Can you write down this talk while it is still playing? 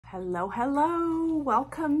Hello,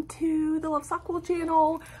 welcome to the Love Sock Wool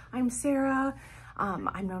channel. I'm Sarah.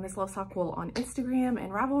 I'm known as Love Sock Wool on Instagram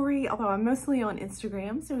and Ravelry, although I'm mostly on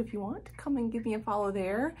Instagram. So if you want, come and give me a follow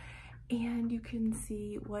there and you can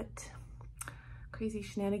see what crazy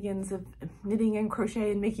shenanigans of knitting and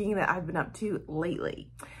crochet and making that I've been up to lately.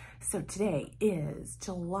 So today is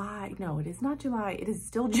July. No, it is not July. It is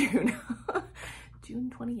still June.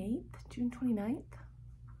 June 28th, June 29th.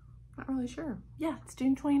 Not really sure. Yeah, it's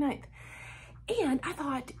June 29th. And I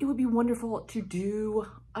thought it would be wonderful to do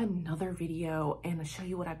another video and show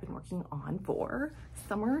you what I've been working on for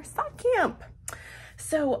Summer Sock Camp.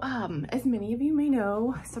 So as many of you may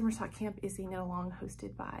know, Summer Sock Camp is a knit along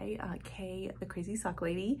hosted by Kay, the Crazy Sock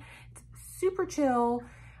Lady. It's super chill.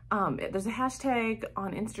 There's a hashtag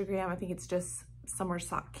on Instagram. I think it's just Summer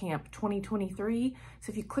Sock Camp 2023.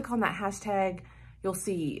 So if you click on that hashtag, you'll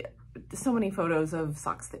see so many photos of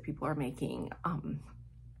socks that people are making.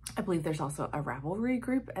 I believe there's also a Ravelry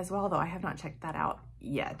group as well, though I have not checked that out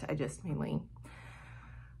yet. I just mainly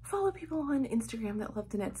follow people on Instagram that love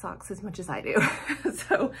to knit socks as much as I do.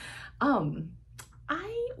 So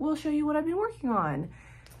I will show you what I've been working on.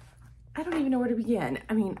 I don't even know where to begin.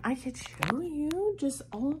 I mean, I could show you just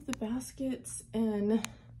all of the baskets and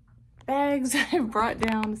bags I've brought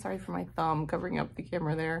down. Sorry for my thumb covering up the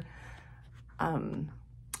camera there.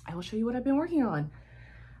 I will show you what I've been working on.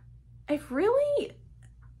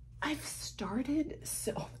 I've started,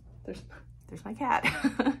 so there's my cat.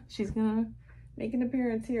 She's gonna make an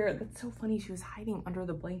appearance here. That's so funny. She was hiding under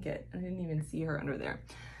the blanket. I didn't even see her under there.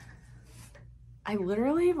 I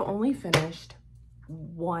literally have only finished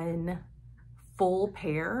one full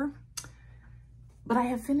pair, but I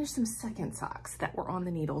have finished some second socks that were on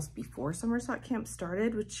the needles before Summer Sock Camp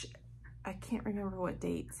started, which I can't remember what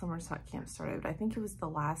date Summer Sock Camp started, but I think it was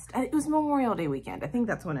it was Memorial Day weekend. I think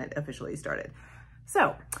that's when it officially started.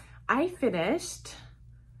 So I finished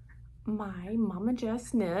my Mama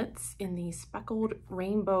Jess knits in the speckled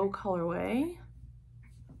rainbow colorway.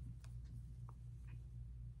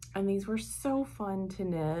 And these were so fun to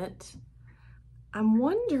knit. I'm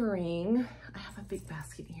wondering, I have a big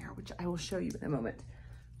basket here, which I will show you in a moment,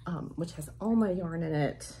 which has all my yarn in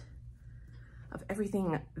it, of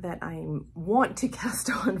everything that I want to cast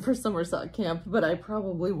on for Summer Sock Camp, but I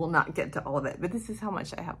probably will not get to all of it. But this is how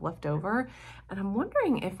much I have left over. And I'm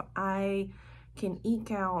wondering if I can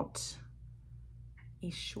eke out a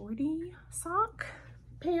shorty sock,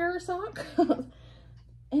 pair sock.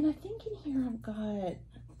 And I think in here I've got,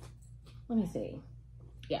 let me see.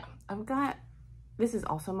 Yeah, I've got, this is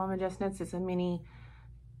also Mama Jess Knits. It's a mini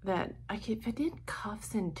that if I did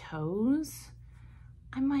cuffs and toes,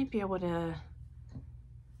 I might be able to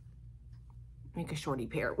make a shorty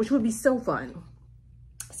pair, which would be so fun.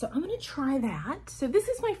 So I'm gonna try that. So this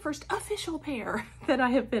is my first official pair that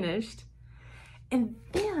I have finished. And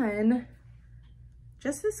then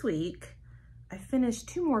just this week, I finished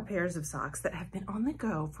 2 more pairs of socks that have been on the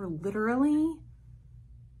go for literally,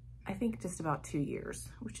 I think just about 2 years,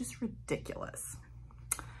 which is ridiculous.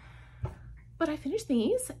 But I finished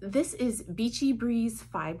these. This is Beachy Breeze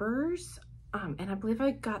Fibers. And I believe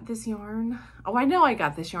I got this yarn. Oh, I know I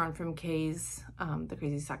got this yarn from Kay's, the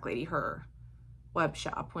Crazy Sock Lady, her web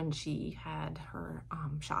shop when she had her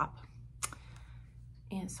shop.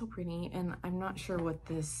 And it's so pretty. And I'm not sure what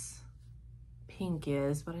this pink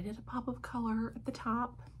is, but I did a pop of color at the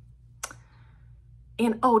top.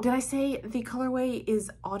 And oh, did I say the colorway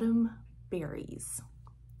is Autumn Berries?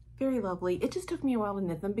 Very lovely. It just took me a while to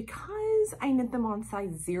knit them because I knit them on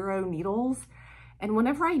size 0 needles. And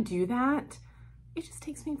whenever I do that, it just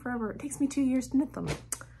takes me forever. It takes me 2 years to knit them.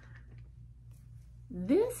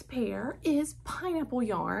 This pair is Pineapple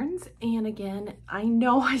Yarns. And again, I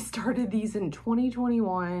know I started these in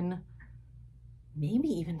 2021, maybe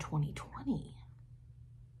even 2020.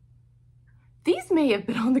 These may have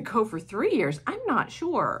been on the go for 3 years. I'm not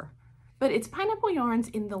sure. But it's Pineapple Yarns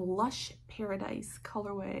in the Lush Paradise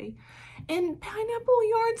colorway. And Pineapple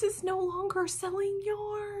Yarns is no longer selling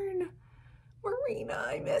yarn. Marina,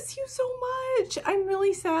 I miss you so much. I'm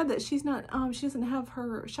really sad that she's not, she doesn't have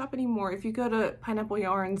her shop anymore. If you go to Pineapple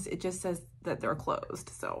Yarns, it just says that they're closed,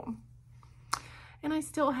 so. And I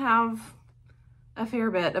still have a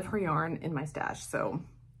fair bit of her yarn in my stash, so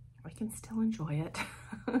I can still enjoy it.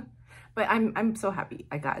 But I'm so happy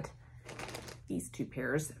I got these 2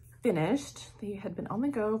 pairs finished. They had been on the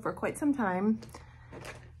go for quite some time.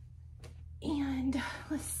 And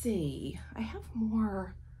let's see, I have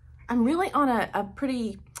more. I'm really on a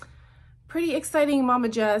pretty exciting Mama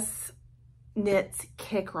Jess knits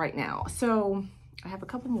kick right now. So I have a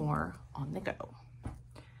couple more on the go.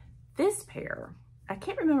 This pair, I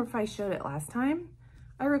can't remember if I showed it last time.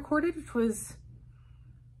 I recorded, which was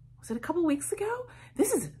it a couple weeks ago?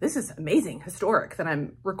 This is amazing, historic that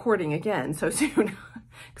I'm recording again so soon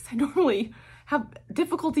because I normally have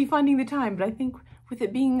difficulty finding the time, but I think with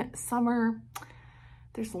it being summer,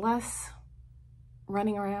 there's less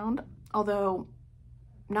running around, although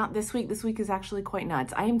not this week. This week is actually quite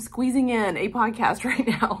nuts. I am squeezing in a podcast right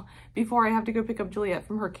now before I have to go pick up Juliet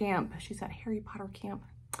from her camp. She's at Harry Potter camp.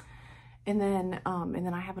 And then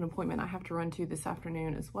I have an appointment I have to run to this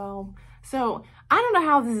afternoon as well. So I don't know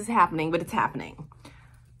how this is happening, but it's happening.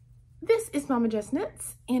 This is Mama Jess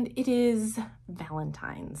Knits, and it is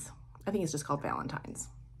Valentine's. I think it's just called Valentine's.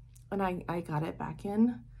 And I got it back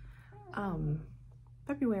in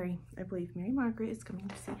February, I believe. Mary Margaret is coming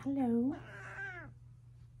to say hello.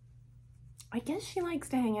 I guess she likes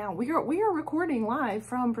to hang out. We are recording live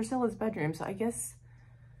from Priscilla's bedroom, so I guess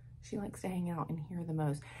she likes to hang out in here the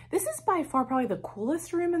most. This is by far probably the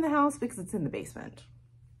coolest room in the house because it's in the basement.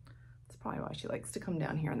 That's probably why she likes to come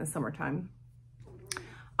down here in the summertime.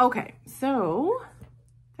 Okay, so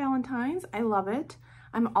Valentine's, I love it.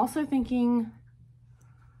 I'm also thinking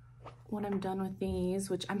when I'm done with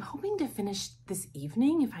these, which I'm hoping to finish this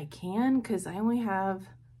evening if I can, because I only have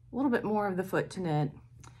a little bit more of the foot to knit.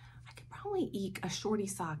 I could probably eke a shorty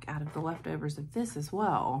sock out of the leftovers of this as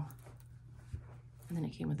well. And then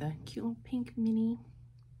it came with a cute little pink mini.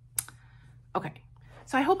 Okay,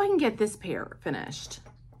 so I hope I can get this pair finished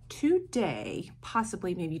today,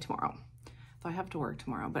 possibly maybe tomorrow. So I have to work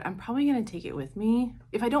tomorrow, but I'm probably gonna take it with me.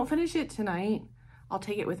 If I don't finish it tonight, I'll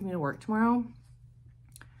take it with me to work tomorrow.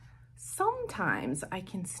 Sometimes I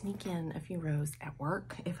can sneak in a few rows at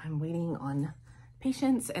work if I'm waiting on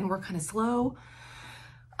patients and we're kind of slow.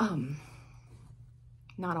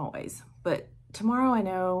 Not always, but tomorrow I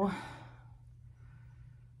know,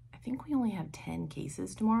 I think we only have 10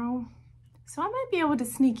 cases tomorrow. So I might be able to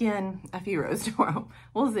sneak in a few rows tomorrow.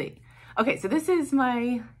 We'll see. Okay, so this is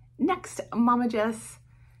my next Mama Jess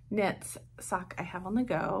Knits sock I have on the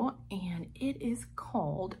go, and it is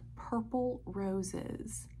called Purple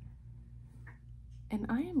Roses. And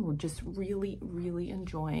I am just really, really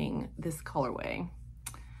enjoying this colorway.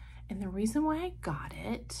 And the reason why I got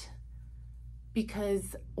it,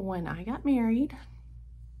 because when I got married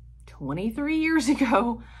 23 years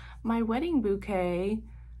ago, my wedding bouquet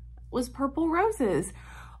was purple roses.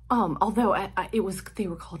 Although they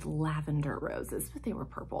were called lavender roses, but they were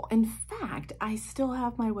purple. In fact, I still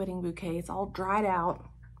have my wedding bouquet. It's all dried out.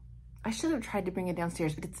 I should have tried to bring it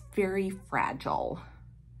downstairs, but it's very fragile.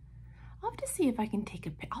 I'll have to see if I can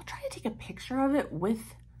I'll try to take a picture of it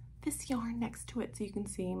with this yarn next to it so you can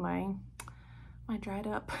see my dried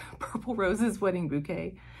up purple roses wedding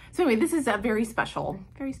bouquet. So anyway, this is a very special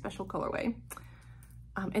colorway.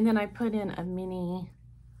 And then I put in a mini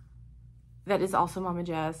that is also Mama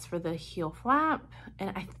Jess for the heel flap. And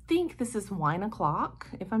I think this is Wine O'Clock,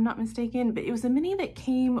 if I'm not mistaken, but it was a mini that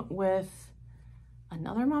came with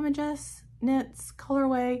another Mama Jess Knits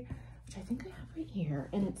colorway, which I think I have right here.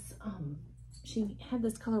 And it's, she had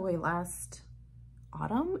this colorway last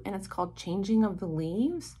autumn and it's called Changing of the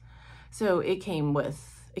Leaves. So it came with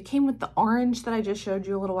the orange that I just showed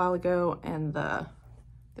you a little while ago and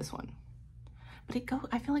this one. But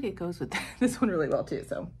I feel like it goes with this one really well too.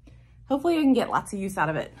 So hopefully I can get lots of use out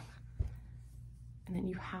of it. And then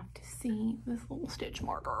you have to see this little stitch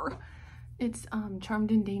marker. It's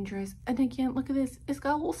Charmed and Dangerous. And again, look at this. It's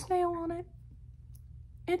got a little snail on it.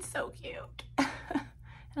 It's so cute. And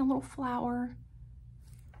a little flower.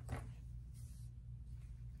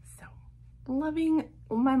 So, loving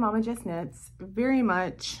my Mama Jess Knits very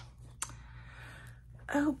much.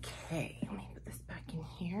 Okay, let me put this back in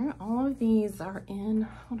here. All of these are in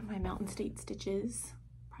one of my Mountain State Stitches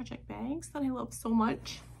project bags that I love so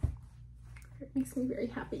much. It makes me very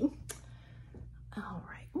happy. All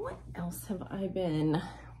right, what else have I been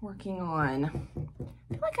working on?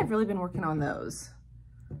 I feel like I've really been working on those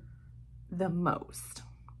the most,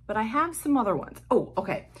 but I have some other ones. Oh,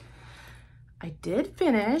 okay. I did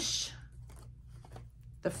finish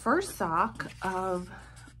the first sock of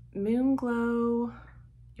Moonglow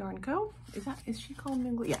Yarn Co. Is she called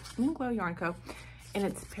Moonglow? Yeah, Moonglow Yarn Co. And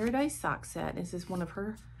it's Paradise Sock Set. This is one of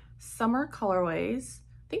her summer colorways.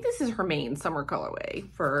 I think this is her main summer colorway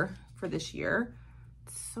for this year.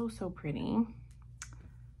 It's so pretty.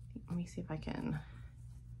 Let me see if I can.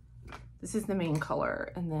 This is the main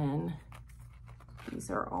color, and then these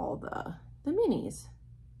are all the minis.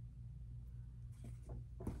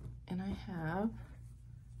 And I have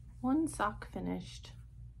one sock finished.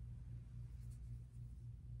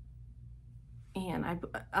 And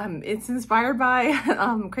it's inspired by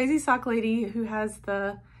Crazy Sock Lady, who has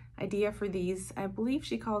the idea for these. I believe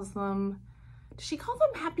she calls them does she call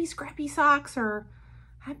them happy scrappy socks or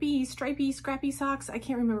happy stripey scrappy socks? I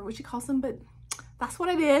can't remember what she calls them, but that's what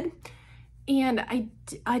I did. And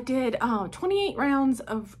I did 28 rounds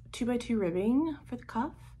of 2x2 ribbing for the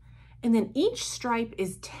cuff. And then each stripe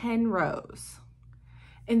is 10 rows.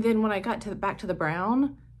 And then when I got to back to the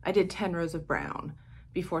brown, I did 10 rows of brown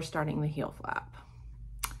before starting the heel flap.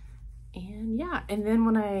 And yeah, and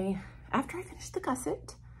then after I finished the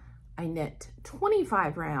gusset, I knit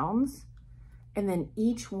 25 rounds, and then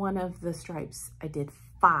each one of the stripes, I did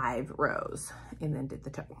 5 rows and then did the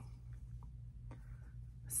toe.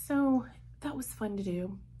 So that was fun to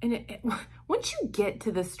do. And once you get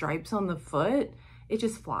to the stripes on the foot, it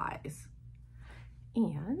just flies.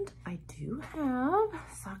 And I do have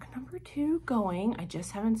sock number 2 going. I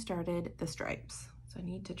just haven't started the stripes. So I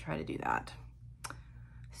need to try to do that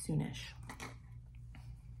soonish.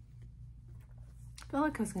 I feel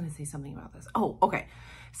like I was gonna say something about this. Oh, okay.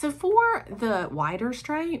 So for the wider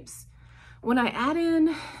stripes, when I add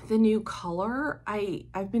in the new color,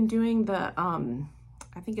 I've been doing the,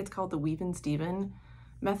 I think it's called the weave and Steven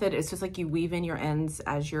method. It's just like you weave in your ends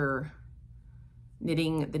as you're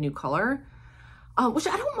knitting the new color, which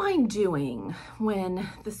I don't mind doing when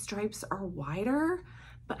the stripes are wider,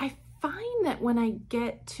 but I find that when I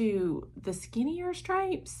get to the skinnier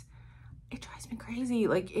stripes, it drives me crazy.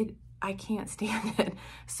 Like I can't stand it.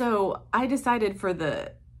 So I decided for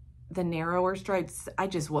the narrower stripes, I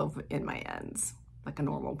just wove in my ends like a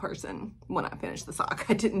normal person when I finished the sock.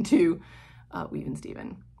 I didn't do weave and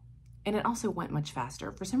Steven. And it also went much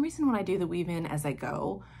faster. For some reason, when I do the weave in as I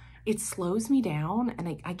go, it slows me down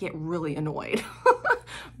and I get really annoyed.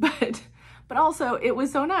 But also it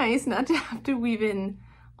was so nice not to have to weave in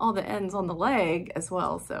all the ends on the leg as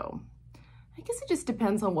well. So I guess it just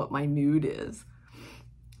depends on what my mood is.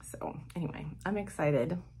 So anyway, I'm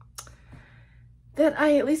excited that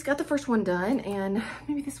I at least got the first one done, and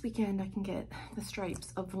maybe this weekend I can get the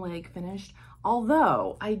stripes of the leg finished.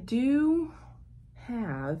 Although I do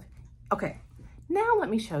have, okay, now let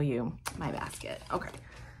me show you my basket. Okay,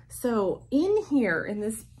 so in here, in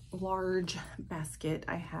this large basket,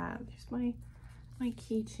 I have, here's my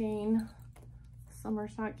keychain, summer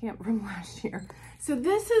sock camp from last year. So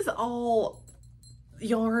this is all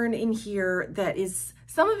yarn in here that is,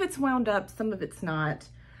 some of it's wound up, some of it's not,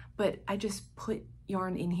 but I just put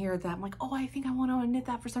yarn in here that I'm like, oh, I think I want to knit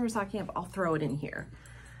that for summer sock camp. I'll throw it in here.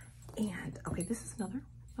 And okay, this is another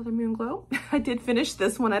Moon Glow. I did finish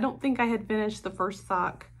this one. I don't think I had finished the first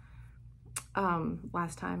sock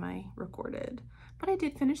last time I recorded, but I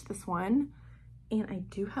did finish this one, and I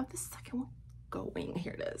do have the second one going.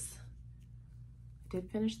 Here it is. I did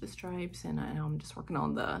finish the stripes, and I'm just working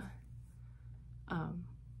on the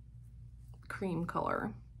cream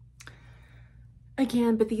color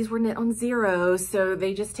again, but these were knit on 0, so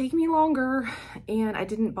they just take me longer, and I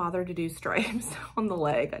didn't bother to do stripes on the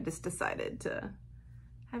leg. I just decided to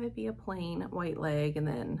have it be a plain white leg. And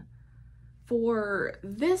then for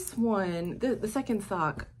this one, the second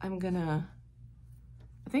sock, I think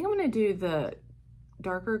I'm gonna do the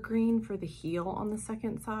darker green for the heel on the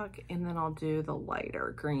second sock, and then I'll do the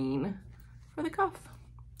lighter green for the cuff.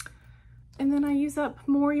 And then I use up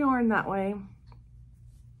more yarn that way.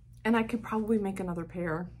 And I could probably make another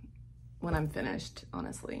pair when I'm finished,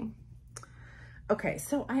 honestly. Okay,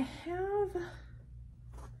 so I have, where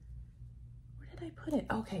did I put it?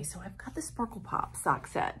 Okay, so I've got the Sparkle Pop sock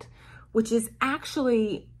set, which is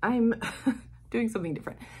actually, I'm doing something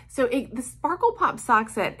different. So the Sparkle Pop sock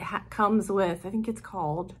set comes with, I think it's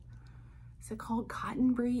called, is it called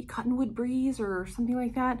Cottonwood Breeze or something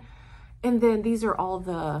like that? And then these are all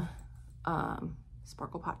the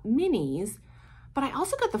Sparkle Pop minis. But I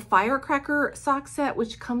also got the Firecracker sock set,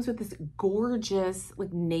 which comes with this gorgeous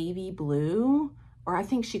like navy blue, or I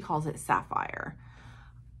think she calls it sapphire.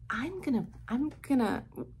 I'm gonna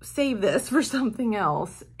save this for something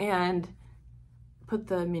else and put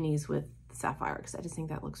the minis with sapphire, because I just think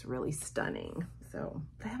that looks really stunning. So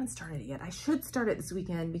I haven't started it yet. I should start it this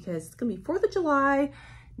weekend because it's gonna be 4th of July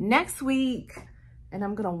next week, and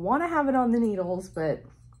I'm gonna wanna have it on the needles, but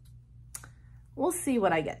we'll see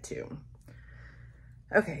what I get to.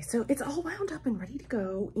 Okay, so it's all wound up and ready to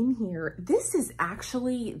go in here. This is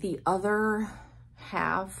actually the other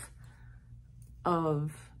half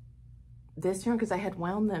of this yarn, because I had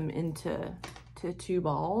wound them into 2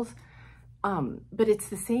 balls. But it's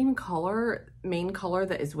the same color, main color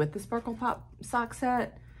that is with the Sparkle Pop sock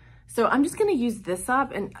set. So I'm just gonna use this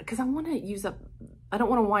up, and because I wanna use up, I don't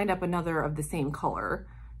wanna wind up another of the same color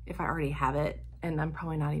if I already have it, and I'm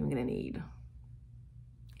probably not even gonna need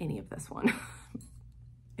any of this one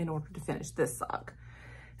in order to finish this sock.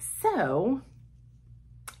 So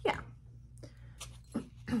yeah,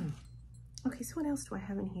 see what else do I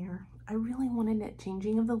have in here. I really want to knit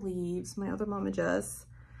Changing of the Leaves, my other Mama Jess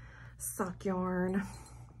sock yarn.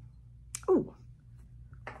 Oh,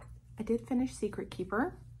 I did finish Secret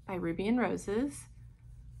Keeper by Ruby and Roses.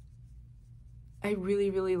 I really,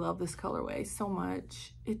 really love this colorway so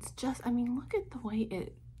much. It's just, I mean, look at the way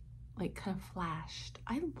it like kind of flashed.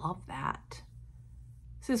 I love that.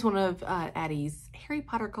 This is one of Addie's Harry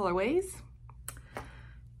Potter colorways.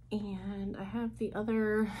 And I have the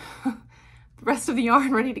other, the rest of the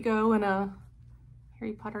yarn ready to go in a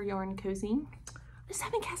Harry Potter yarn cozy. I just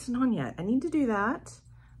haven't cast it on yet. I need to do that,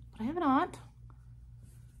 but I have not.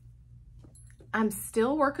 I'm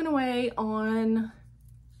still working away on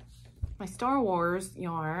my Star Wars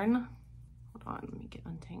yarn. Hold on, let me get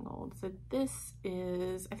untangled. So this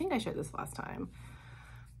is, I think I showed this last time.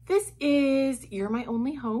 This is You're My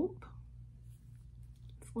Only Hope.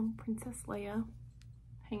 It's little Princess Leia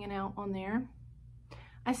hanging out on there.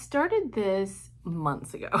 I started this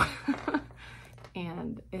months ago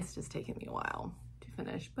and it's just taken me a while to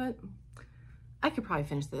finish, but I could probably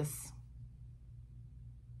finish this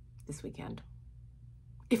weekend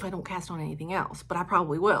if I don't cast on anything else, but I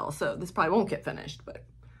probably will. So this probably won't get finished, but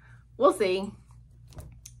we'll see.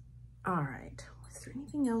 All right, is there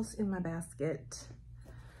anything else in my basket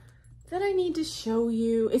that I need to show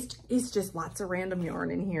you? It's just lots of random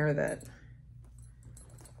yarn in here that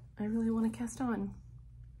I really want to cast on.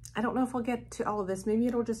 I don't know if I'll get to all of this. Maybe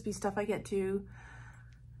it'll just be stuff I get to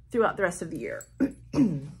throughout the rest of the year.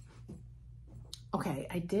 Okay,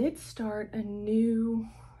 I did start a new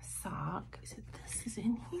sock. Is it this is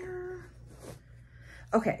in here?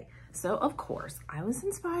 Okay, so of course I was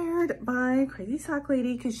inspired by Crazy Sock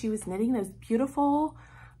Lady because she was knitting those beautiful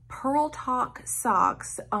Pearl Talk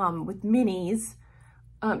socks with minis.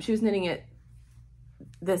 She was knitting it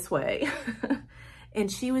this way. And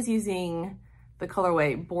she was using the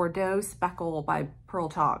colorway Bordeaux Speckle by Pearl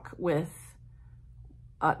Talk with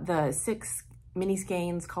the 6 mini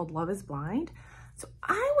skeins called Love is Blind. So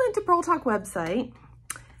I went to Pearl Talk website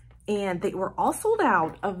and they were all sold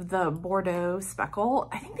out of the Bordeaux Speckle.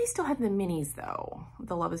 I think they still had the minis though,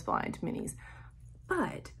 the Love is Blind minis.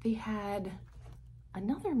 But they had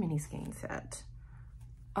another mini skein set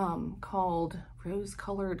called Rose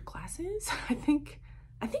Colored Glasses. I think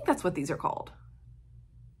that's what these are called.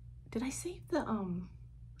 Did I save the,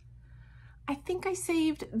 I think I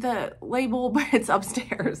saved the label, but it's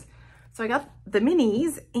upstairs. So I got the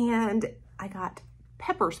minis and I got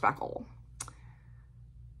Pepper Speckle,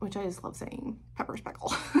 which I just love saying, Pepper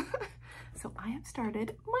Speckle. So I have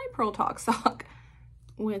started my Pearl Talk sock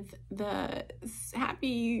with the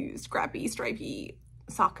happy, scrappy, stripy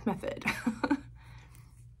sock method.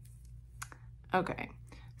 Okay,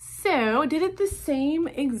 so did it the same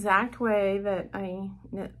exact way that I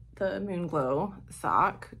knit the Moonglow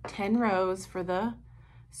sock, 10 rows for the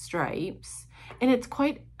stripes, and it's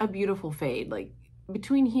quite a beautiful fade. Like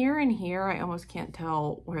between here and here, I almost can't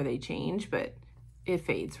tell where they change, but it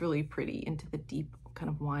fades really pretty into the deep kind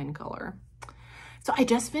of wine color. So I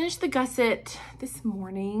just finished the gusset this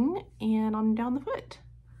morning and I'm down the foot.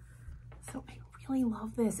 So I really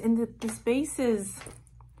love this. And the base is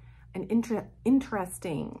an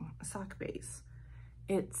interesting sock base.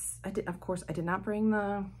 Of course, I did not bring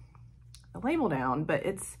the label down, but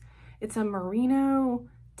it's a merino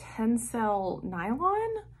tencel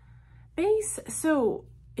nylon base. So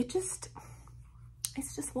it's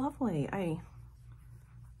just lovely.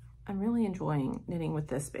 I'm really enjoying knitting with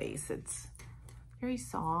this base. It's very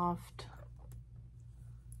soft.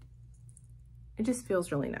 It just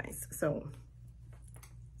feels really nice. So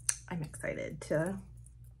I'm excited to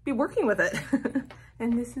be working with it.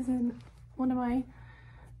 And this is in one of my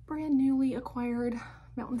brand newly acquired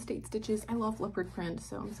Mountain State stitches. I love leopard print,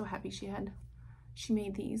 so I'm so happy she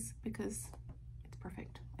made these because it's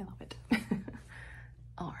perfect. I love it.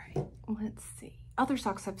 All right, let's see. Other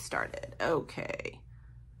socks have started. Okay.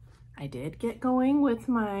 I did get going with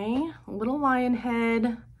my little lion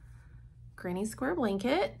head granny square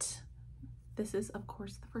blanket. This is, of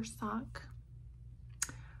course, the first sock.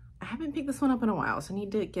 I haven't picked this one up in a while, so I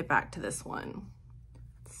need to get back to this one.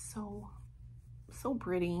 It's so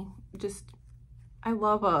pretty. I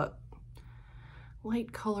love a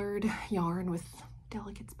light colored yarn with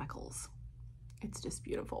delicate speckles. It's just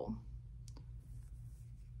beautiful.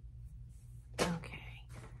 Okay.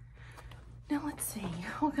 Now let's see,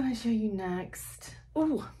 what can I show you next?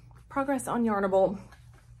 Oh, progress on Yarnable.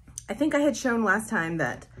 I think I had shown last time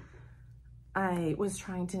that I was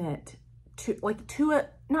trying to knit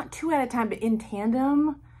not two at a time, but in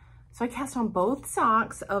tandem. So I cast on both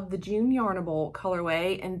socks of the June Yarnable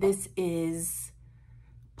colorway, and this is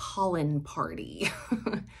Pollen Party.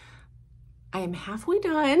 I am halfway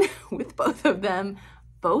done with both of them.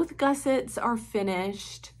 Both gussets are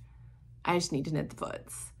finished. I just need to knit the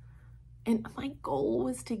foots. And my goal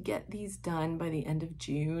was to get these done by the end of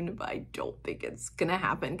June, but I don't think it's gonna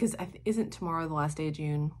happen because isn't tomorrow the last day of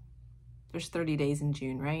June? There's 30 days in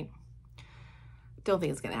June, right? Don't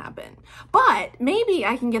think it's gonna happen. But maybe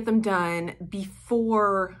I can get them done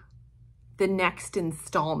before the next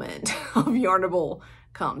installment of Yarnable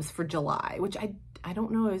comes for July, which I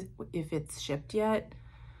don't know if it's shipped yet,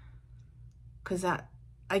 because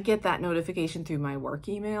I get that notification through my work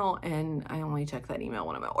email and I only check that email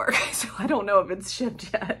when I'm at work. So I don't know if it's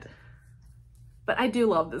shipped yet, but I do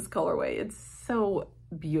love this colorway. It's so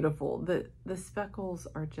beautiful. The speckles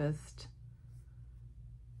are just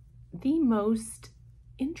the most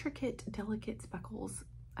intricate, delicate speckles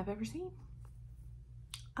I've ever seen.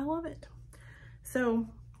 I love it. So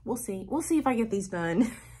we'll see. We'll see if I get these done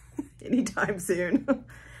anytime soon.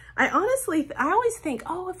 I always think,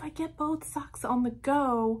 oh, if I get both socks on the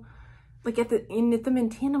go, like knit them in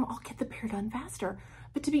tandem, I'll get the pair done faster.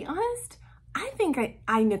 But to be honest, I think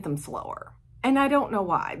I knit them slower. And I don't know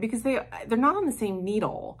why, because they're not on the same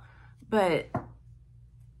needle, but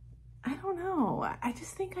I don't know. I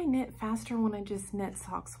just think I knit faster when I just knit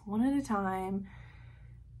socks one at a time.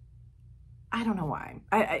 I don't know why.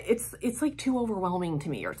 It's like too overwhelming to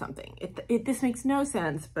me or something. This makes no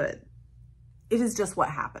sense, but it is just what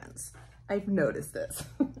happens. I've noticed this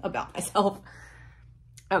about myself.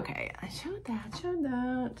 Okay, I showed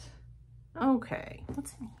that. Okay,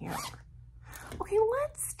 what's in here? Okay,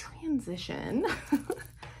 let's transition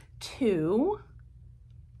to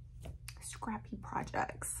scrappy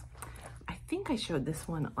projects. I think I showed this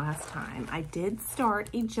one last time. I did start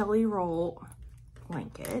a jelly roll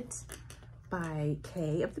blanket by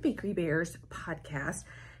Kay of the Bakery Bears podcast.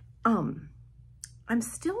 I'm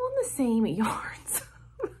still on the same yarns,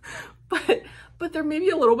 but they're maybe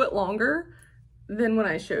a little bit longer than when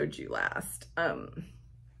I showed you last.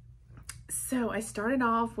 So I started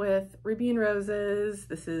off with Ruby and Roses.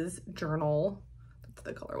 This is Journal, that's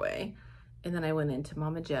the colorway. And then I went into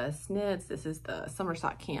Mama Jess Knits. This is the Summer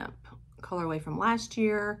Sock Camp colorway from last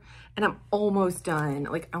year. And I'm almost done.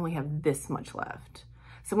 Like, I only have this much left.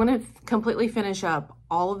 So I'm gonna completely finish up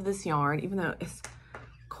all of this yarn, even though it's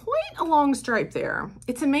quite a long stripe there.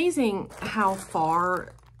 It's amazing how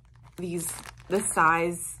far this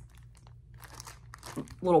size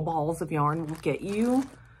little balls of yarn will get you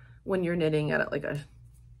when you're knitting at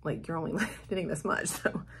like you're only knitting this much.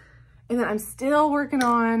 So, and then I'm still working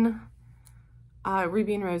on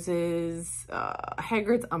Ruby and Roses,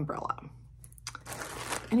 Hagrid's Umbrella.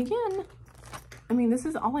 And again, I mean, this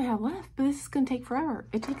is all I have left, but this is gonna take forever.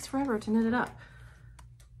 It takes forever to knit it up.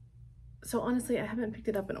 So honestly, I haven't picked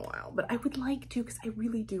it up in a while, but I would like to, because I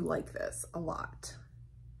really do like this a lot.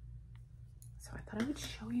 So I thought I would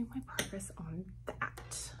show you my progress on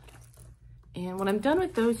that. And when I'm done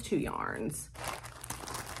with those two yarns,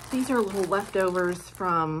 these are little leftovers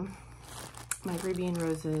from my Ruby and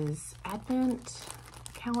Roses Advent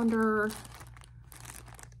calendar,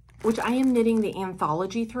 which I am knitting the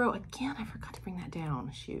anthology throw. Again, I forgot to bring that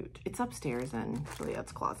down. Shoot, it's upstairs in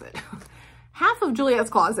Juliette's closet. Half of Juliette's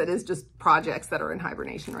closet is just projects that are in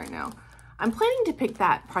hibernation right now. I'm planning to pick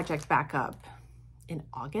that project back up in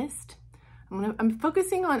August.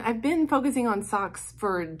 I've been focusing on socks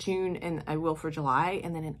for June and I will for July.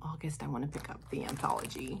 And then in August, I want to pick up the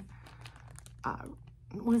anthology.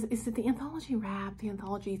 Is it the anthology wrap, the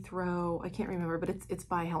anthology throw? I can't remember, but it's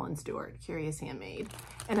by Helen Stewart, Curious Handmade.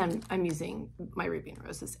 And I'm using my Ruby and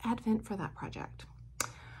Roses Advent for that project.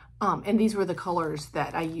 And these were the colors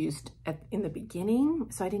that I used in the beginning.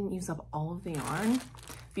 So I didn't use up all of the yarn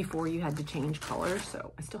before you had to change colors.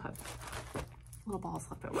 So I still have little balls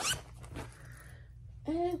left over.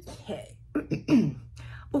 Okay.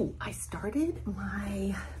 Oh, I started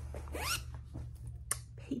my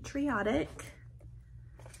Patriotic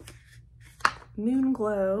Moon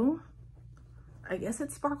Glow. I guess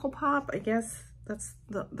it's Sparkle Pop. I guess that's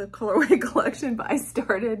the colorway collection, but I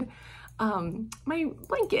started my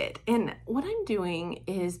blanket. And what I'm doing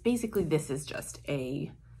is basically, this is just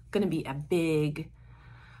gonna be a big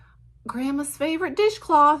grandma's favorite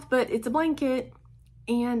dishcloth, but it's a blanket.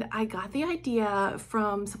 And I got the idea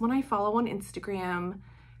from someone I follow on Instagram,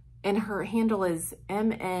 and her handle is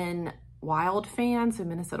MN Wild Fan, so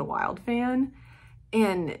Minnesota Wild Fan.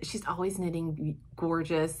 And she's always knitting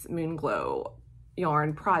gorgeous Moon Glow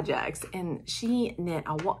yarn projects. And she knit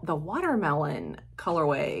the watermelon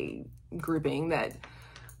colorway grouping that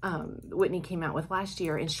Whitney came out with last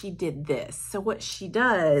year, and she did this. So what she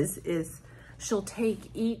does is she'll take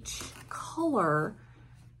each color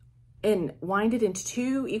and wind it into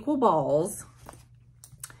 2 equal balls.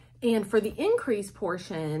 And for the increase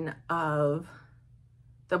portion of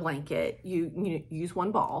the blanket, you use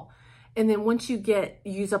 1 ball. And then once you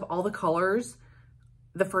use up all the colors,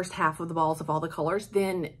 the first half of the balls of all the colors,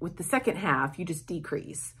 then with the second half, you just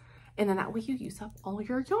decrease. And then that way you use up all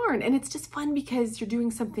your yarn. And it's just fun because you're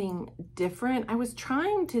doing something different. I was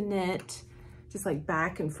trying to knit just like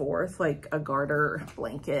back and forth, like a garter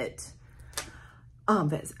blanket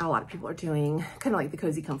that a lot of people are doing, kind of like the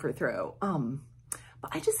Cozy Comfort Throw.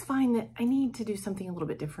 But I just find that I need to do something a little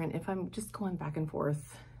bit different. If I'm just going back and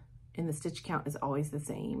forth and the stitch count is always the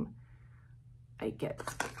same, I get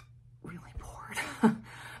really bored.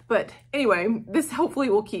 But anyway, this hopefully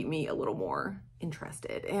will keep me a little more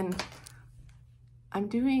interested. And I'm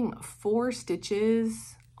doing 4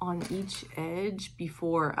 stitches on each edge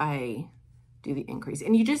before I do the increase.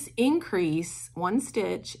 And you just increase 1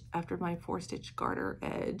 stitch after my 4-stitch garter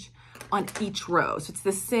edge on each row. So it's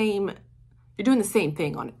the same. You're doing the same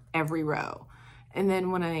thing on every row. And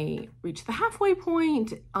then when I reach the halfway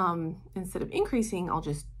point, instead of increasing, I'll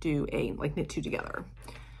just do like knit 2 together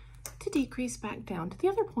to decrease back down to the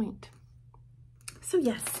other point. So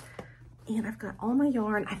yes, and I've got all my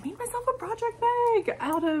yarn. I made myself a project bag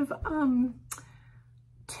out of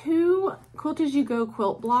 2 Quilt As You Go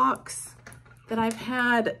quilt blocks that I've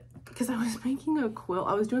had, because I was making a quilt.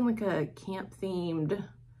 I was doing like a camp themed,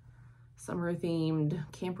 summer themed,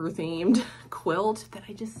 camper themed quilt that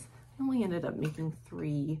I only ended up making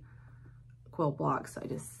 3 quilt blocks. I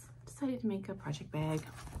just decided to make a project bag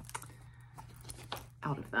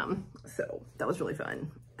out of them. So that was really fun.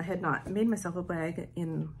 I had not made myself a bag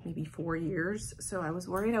in maybe 4 years, so I was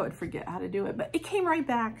worried I would forget how to do it, but it came right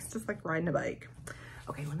back. It's just like riding a bike.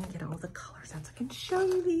 Okay, let me get all the colors out so I can show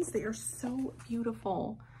you these. They are so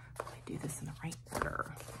beautiful. Let me do this in the right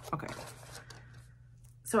order. Okay.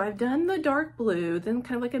 So I've done the dark blue, then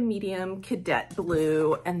kind of like a medium cadet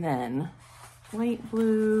blue, and then light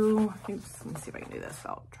blue. Oops, let me see if I can do this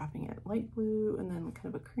without dropping it. Light blue, and then kind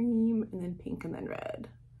of a cream, and then pink, and then red.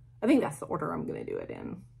 I think that's the order I'm gonna do it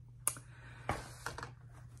in.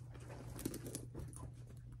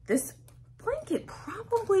 This blanket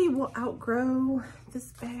probably will outgrow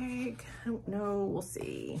this bag. I don't know, we'll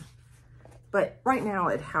see. But right now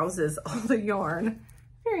it houses all the yarn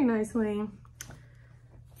very nicely.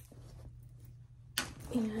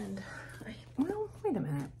 And well, wait a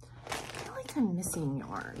minute. I feel like I'm missing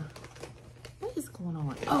yarn. What is going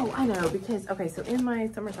on? Oh, I know, because, okay, so in my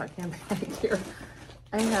summer sock camp bag here,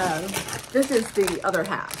 I have, this is the other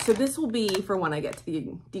half. So this will be for when I get to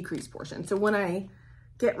the decrease portion. So when I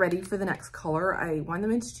get ready for the next color, I wind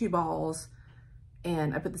them into 2 balls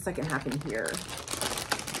and I put the second half in here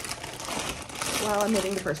while I'm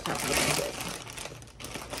knitting the first half of the blanket.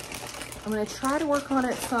 I'm gonna try to work on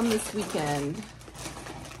it some this weekend.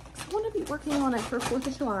 I want to be working on it for 4th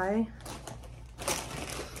of July.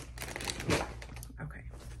 Okay,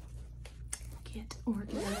 get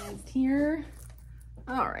organized here.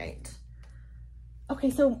 All right. Okay,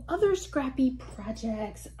 so other scrappy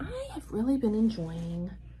projects I have really been enjoying.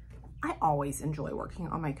 I always enjoy working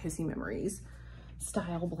on my Cozy Memories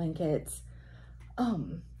style blankets.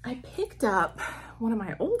 I picked up one of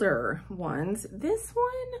my older ones. This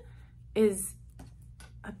one is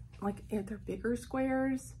they're bigger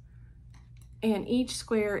squares, and each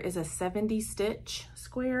square is a 70 stitch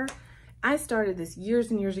square. I started this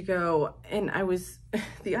years and years ago, and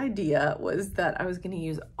the idea was that I was gonna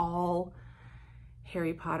use all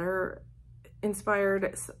Harry Potter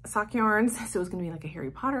inspired sock yarns. So it was gonna be like a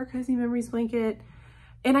Harry Potter Cozy Memories blanket.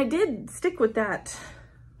 And I did stick with that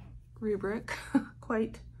rubric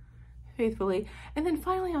quite faithfully. And then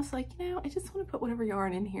finally I was like, I just wanna put whatever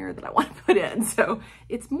yarn in here that I wanna put in. So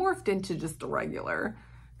it's morphed into just a regular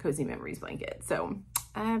Cozy Memories blanket. So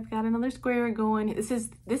I've got another square going.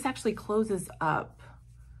 This actually closes up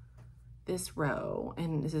this row,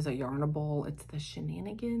 and this is a Yarnable. It's the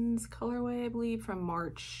Shenanigans colorway, I believe, from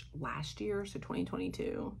March last year, so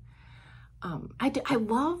 2022. I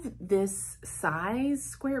love this size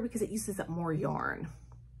square because it uses up more yarn.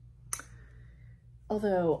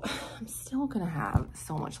 Although I'm still gonna have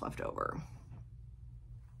so much left over.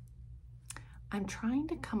 I'm trying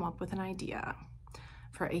to come up with an idea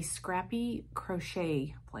for a scrappy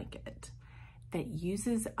crochet blanket that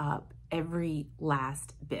uses up every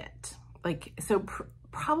last bit.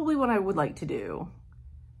 Probably what I would like to do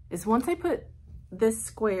is once I put this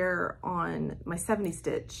square on my 70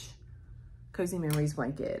 stitch Cozy Memories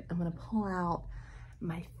blanket, I'm gonna pull out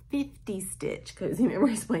my 50 stitch Cozy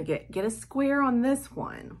Memories blanket, get a square on this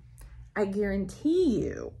one. I guarantee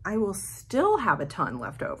you I will still have a ton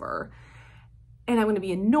left over. and I'm going to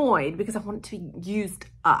be annoyed because I want it to be used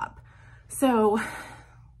up. So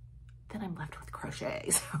then I'm left with crochet.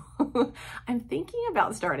 So I'm thinking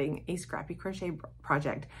about starting a scrappy crochet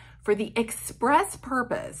project for the express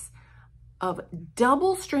purpose of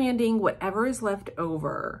double stranding whatever is left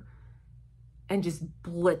over and just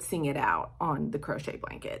blitzing it out on the crochet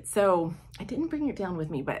blanket. So I didn't bring it down with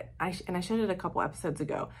me, but I showed it a couple episodes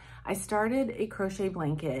ago. I started a crochet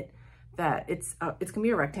blanket that it's gonna be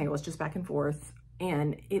a rectangle. It's just back and forth,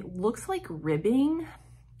 and it looks like ribbing,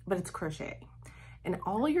 but it's crochet. And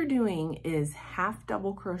all you're doing is half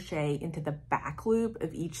double crochet into the back loop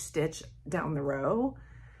of each stitch down the row.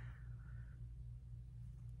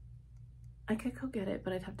 I could go get it,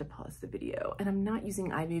 but I'd have to pause the video, and I'm not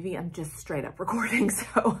using iMovie. I'm just straight up recording,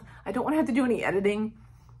 so I don't want to have to do any editing.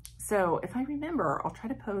 So if I remember, I'll try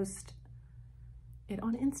to post it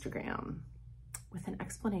on Instagram with an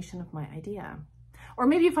explanation of my idea. Or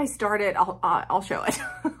maybe if I start it, I'll show it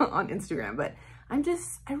on Instagram. But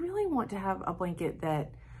I really want to have a blanket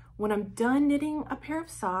that when I'm done knitting a pair of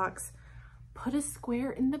socks, put a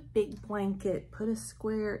square in the big blanket, put a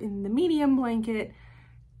square in the medium blanket,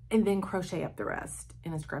 and then crochet up the rest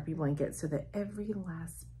in a scrappy blanket so that every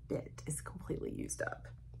last bit is completely used up.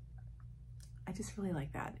 I just really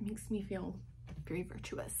like that. It makes me feel very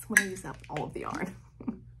virtuous when I use up all of the yarn.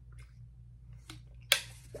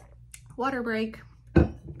 Water break.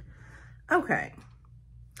 Okay,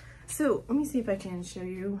 so let me see if I can show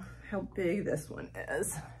you how big this one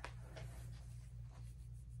is.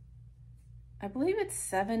 I believe it's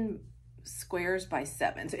 7 squares by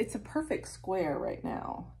 7, so it's a perfect square right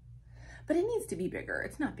now. But it needs to be bigger.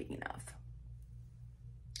 It's not big enough.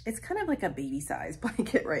 It's kind of like a baby size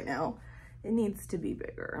blanket right now. It needs to be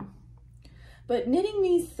bigger. But knitting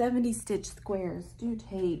these 70 stitch squares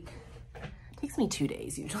takes me 2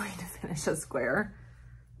 days usually to finish a square.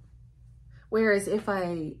 Whereas if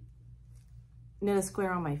I knit a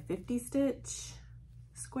square on my 50 stitch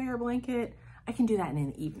square blanket, I can do that in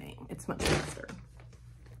an evening. It's much faster.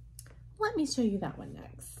 Let me show you that one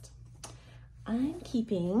next. I'm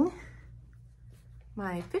keeping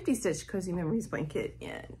my 50 stitch Cozy Memories blanket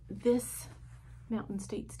in this Mountain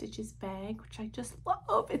State Stitches bag, which I just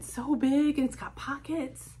love. It's so big and it's got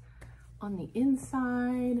pockets on the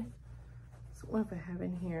inside. So what do I have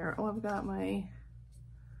in here? Oh, I've got my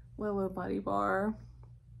Willow Body Bar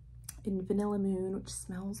in Vanilla Moon, which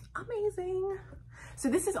smells amazing. So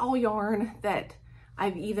this is all yarn that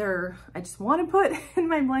I just want to put in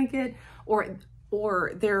my blanket, or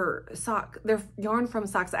they're yarn from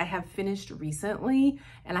socks I have finished recently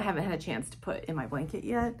and I haven't had a chance to put in my blanket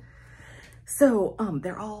yet. So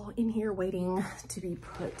they're all in here waiting to be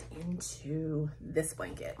put into this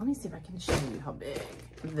blanket. Let me see if I can show you how big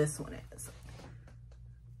this one is.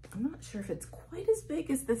 I'm not sure if it's quite as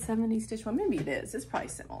big as the 70 stitch one. Maybe it is. It's probably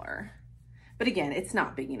similar. But again, it's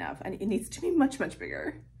not big enough and it needs to be much, much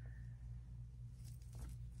bigger.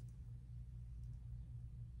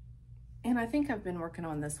 And I think I've been working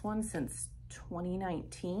on this one since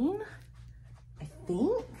 2019, I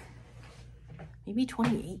think. Maybe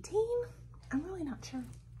 2018? I'm really not sure.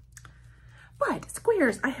 But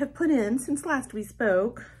squares I have put in since last we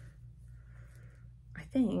spoke. I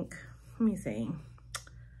think, let me see.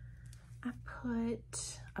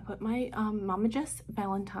 I put my Mama Jess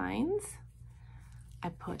Valentine's. I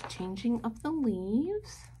put Changing of the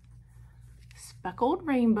Leaves, Speckled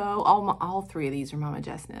Rainbow. All 3 of these are Mama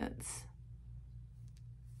Jess knits.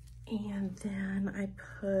 And then I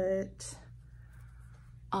put,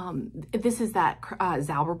 this is that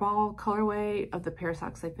Zauberball colorway of the pair of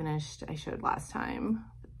socks I showed last time.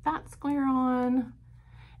 Put that square on.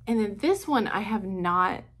 And then this one, I have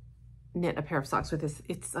not knit a pair of socks with this.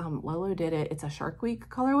 It's, Lolo did it. It's a Shark Week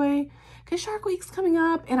colorway because Shark Week's coming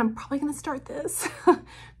up and I'm probably going to start this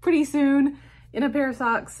pretty soon in a pair of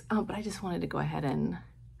socks. But I just wanted to go ahead and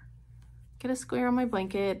get a square on my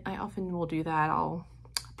blanket. I often will do that. I'll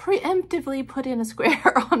preemptively put in a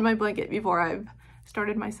square on my blanket before I've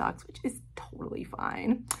started my socks, which is totally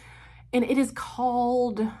fine. And it is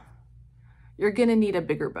called You're Gonna Need a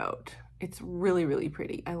Bigger Boat. It's really, really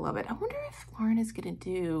pretty. I love it. I wonder if Lauren is gonna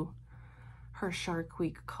do her Shark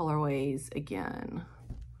Week colorways again,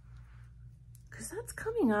 because that's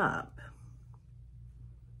coming up.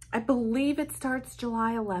 I believe it starts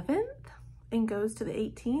July 11th and goes to the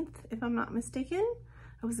 18th, if I'm not mistaken.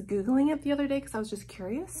 I was Googling it the other day because I was just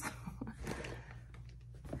curious.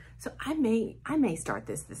 So I may start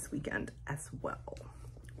this weekend as well,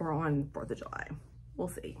 or on 4th of July. We'll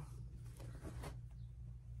see.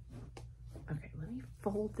 Okay, let me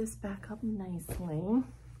fold this back up nicely.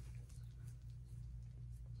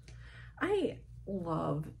 I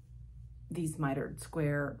love these mitered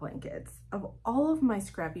square blankets. Of all of my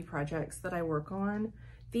scrappy projects that I work on,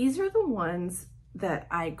 these are the ones that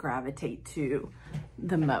I gravitate to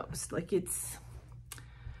the most. Like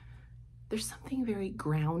there's something very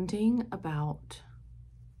grounding about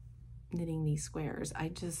knitting these squares. I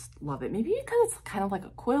just love it. Maybe because it's kind of like a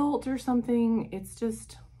quilt or something. It's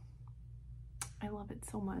just, I love it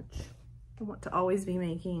so much. I want to always be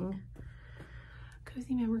making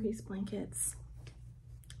Cozy Memories blankets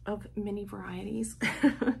of many varieties.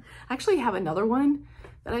 I actually have another one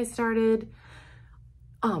that I started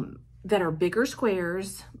that are bigger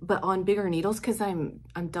squares, but on bigger needles, because I'm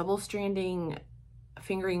double stranding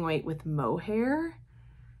fingering weight with mohair.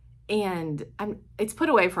 And it's put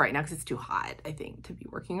away for right now because it's too hot, I think, to be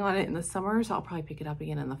working on it in the summer. So I'll probably pick it up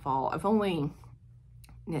again in the fall. I've only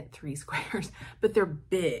knit 3 squares, but they're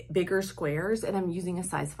bigger squares, and I'm using a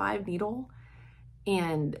size 5 needle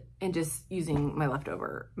and just using my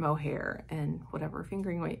leftover mohair and whatever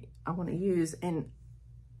fingering weight I want to use. And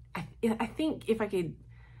I think if I could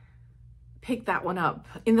pick that one up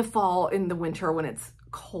in the fall, in the winter when it's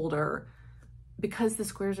colder, because the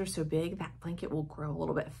squares are so big, that blanket will grow a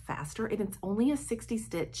little bit faster, and it's only a 60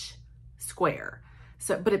 stitch square.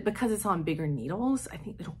 So, but because it's on bigger needles, I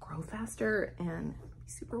think it'll grow faster and be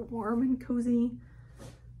super warm and cozy.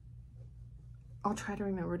 I'll try to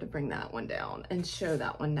remember to bring that one down and show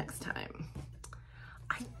that one next time.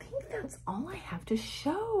 I think that's all I have to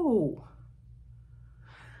show.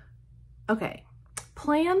 Okay,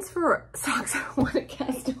 plans for socks I want to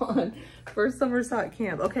cast on for summer sock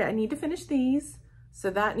camp. Okay, I need to finish these, so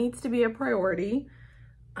that needs to be a priority.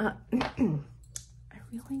 I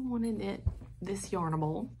really want to knit this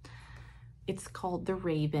Yarnable. It's called the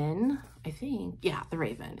Raven, I think. Yeah, the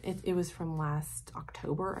Raven. It was from last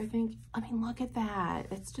October, I think. I mean, look at that.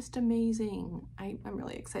 It's just amazing. I'm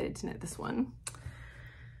really excited to knit this one.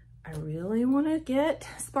 I really want to get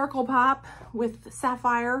Sparkle Pop with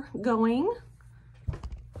Sapphire going.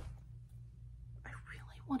 I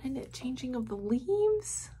really want to knit Changing of the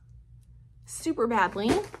Leaves super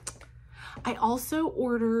badly. I also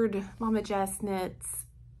ordered Mama Jess Knits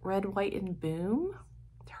Red, White, and Boom,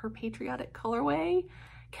 her patriotic colorway.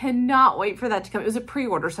 Cannot wait for that to come. It was a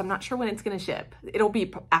pre-order, so I'm not sure when it's going to ship. It'll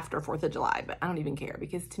be after 4th of July, but I don't even care,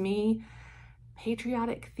 because to me,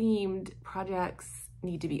 patriotic themed projects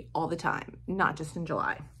need to be all the time, not just in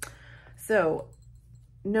July. So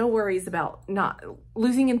no worries about not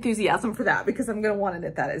losing enthusiasm for that, because I'm going to want to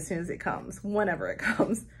knit that as soon as it comes, whenever it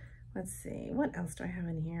comes. Let's see, what else do I have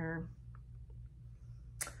in here?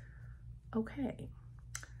 Okay.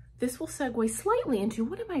 This will segue slightly into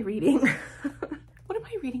what am I reading? What am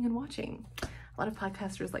I reading and watching? A lot of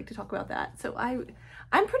podcasters like to talk about that. So I'm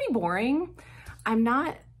pretty boring. I'm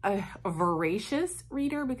not a voracious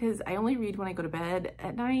reader because I only read when I go to bed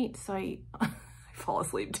at night. So I fall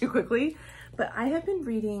asleep too quickly. But I have been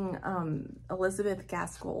reading Elizabeth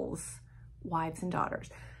Gaskell's Wives and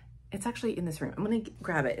Daughters. It's actually in this room. I'm gonna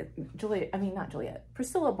grab it.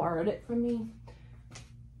 Priscilla borrowed it from me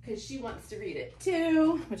because she wants to read it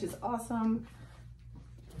too, which is awesome.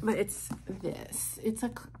 But it's this. It's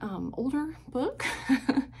a older book,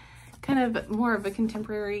 kind of more of a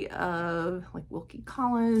contemporary of like Wilkie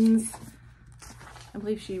Collins. I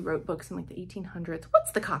believe she wrote books in like the 1800s.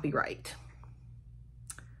 What's the copyright?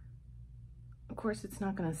 Of course, it's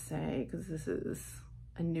not gonna say because this is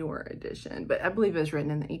a newer edition, but I believe it was written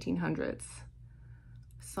in the 1800s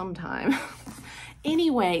sometime.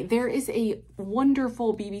 Anyway, there is a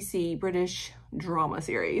wonderful BBC British drama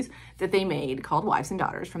series that they made called Wives and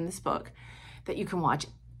Daughters from this book that you can watch.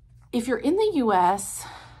 If you're in the US,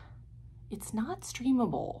 it's not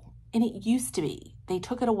streamable, and it used to be. They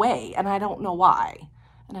took it away, and I don't know why.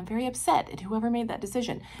 And I'm very upset at whoever made that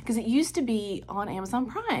decision, because it used to be on Amazon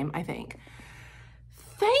Prime, I think.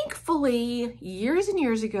 Thankfully, years and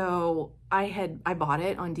years ago, I bought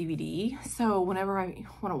it on DVD. So whenever I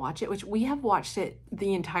want to watch it, which we have watched it,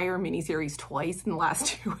 the entire miniseries twice in the last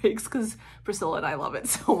 2 weeks, because Priscilla and I love it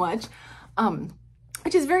so much,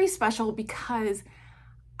 which is very special because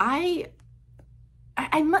it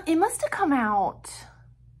must have come out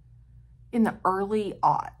in the early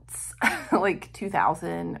aughts, like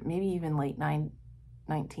 2000, maybe even late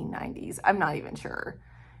 1990s. I'm not even sure.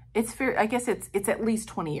 It's fair. I guess it's at least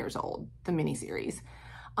 20 years old, the miniseries.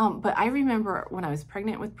 But I remember when I was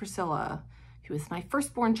pregnant with Priscilla, who was my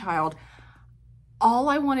firstborn child, all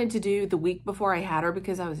I wanted to do the week before I had her,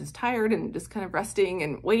 because I was just tired and just kind of resting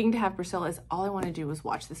and waiting to have Priscilla, is all I wanted to do was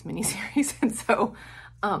watch this miniseries. And so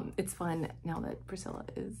it's fun now that Priscilla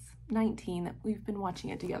is 19 that we've been watching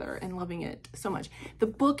it together and loving it so much. The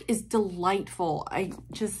book is delightful.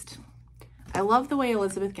 I love the way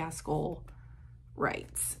Elizabeth Gaskell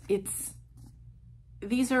writes.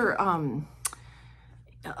 These are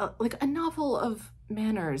like a novel of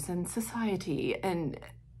manners and society and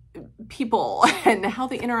people and how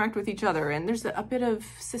they interact with each other, and there's a bit of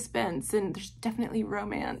suspense, and there's definitely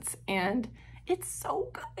romance, and it's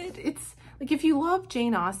so good. It's like, if you love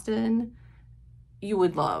Jane Austen, you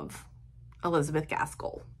would love Elizabeth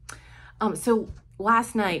Gaskell. So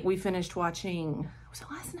last night we finished watching, was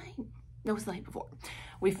it last night? No, it was the night before.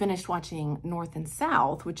 We finished watching North and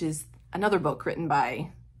South, which is another book written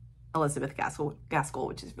by Elizabeth Gaskell,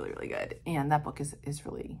 which is really, really good. And that book is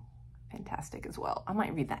really fantastic as well. I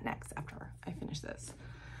might read that next after I finish this.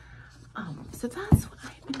 So that's what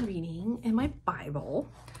I've been reading in my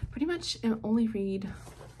Bible. Pretty much only read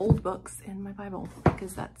old books in my Bible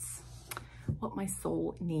because that's what my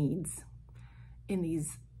soul needs in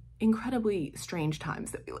these incredibly strange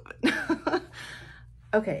times that we live in.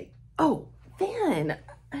 Okay. Oh, then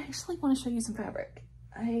I actually want to show you some fabric.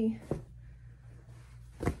 I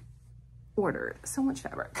ordered so much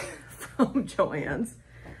fabric from Joann's.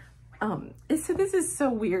 So this is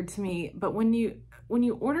so weird to me, but when you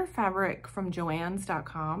order fabric from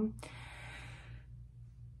Joann's.com,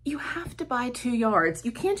 you have to buy 2 yards.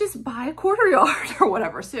 You can't just buy a 1/4 yard or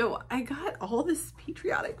whatever. So I got all this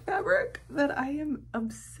patriotic fabric that I am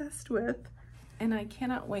obsessed with, and I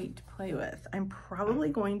cannot wait to play with. I'm probably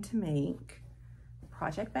going to make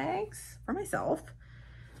project bags for myself,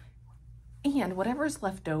 and whatever's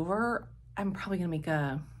left over, I'm probably gonna make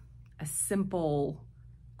a simple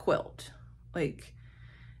quilt, like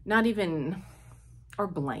not even, or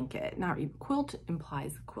blanket, not even, quilt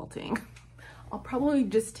implies quilting. I'll probably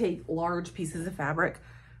just take large pieces of fabric,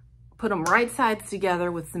 put them right sides together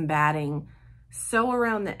with some batting, sew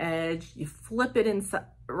around the edge, you flip it inside,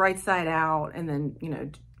 right side out, and then, you know,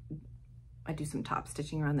 I do some top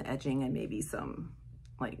stitching around the edging and maybe some,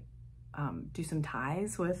 like, do some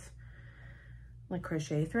ties with like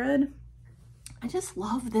crochet thread. I just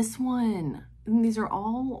love this one. And these are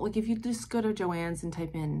all, like, if you just go to Joann's and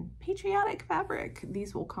type in patriotic fabric,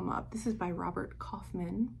 these will come up. This is by Robert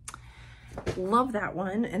Kaufman. Love that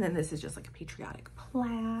one. And then this is just like a patriotic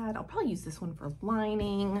plaid. I'll probably use this one for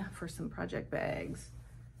lining for some project bags.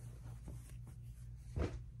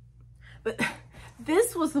 But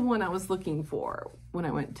this was the one I was looking for when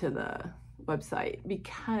I went to the website,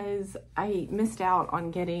 because I missed out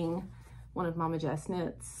on getting one of Mama Jess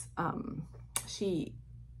knits. She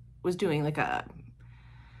was doing like a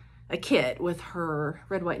kit with her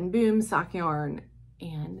Red, White, and Boom sock yarn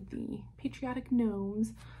and the patriotic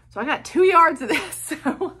gnomes. So I got 2 yards of this,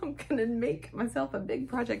 so I'm gonna make myself a big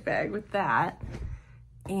project bag with that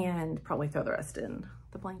and probably throw the rest in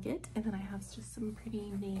the blanket. And then I have just some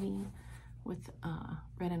pretty navy with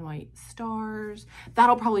red and white stars.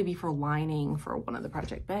 That'll probably be for lining for one of the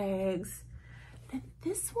project bags. And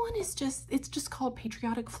this one is just, it's just called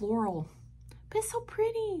Patriotic Floral, but it's so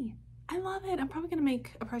pretty. I love it. I'm probably gonna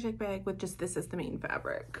make a project bag with just this as the main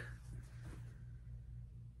fabric.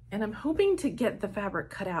 And I'm hoping to get the fabric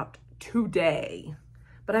cut out today,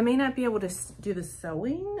 but I may not be able to do the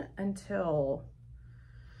sewing until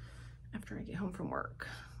after I get home from work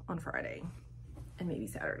on Friday and maybe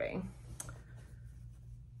Saturday.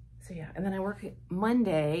 So yeah, and then I work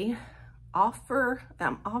Monday, I'm off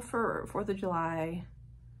for 4th of July.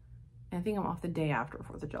 And I think I'm off the day after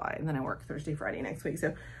 4th of July, and then I work Thursday, Friday next week.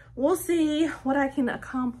 So we'll see what I can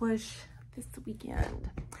accomplish this weekend.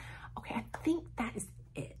 Okay, I think that is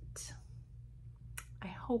it. I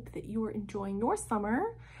hope that you are enjoying your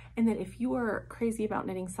summer, and that if you are crazy about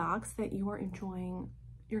knitting socks, that you are enjoying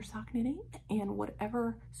your sock knitting and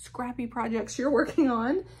whatever scrappy projects you're working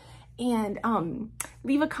on. And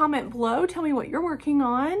leave a comment below, tell me what you're working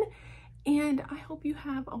on. And I hope you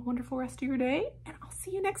have a wonderful rest of your day, and I'll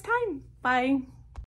see you next time. Bye.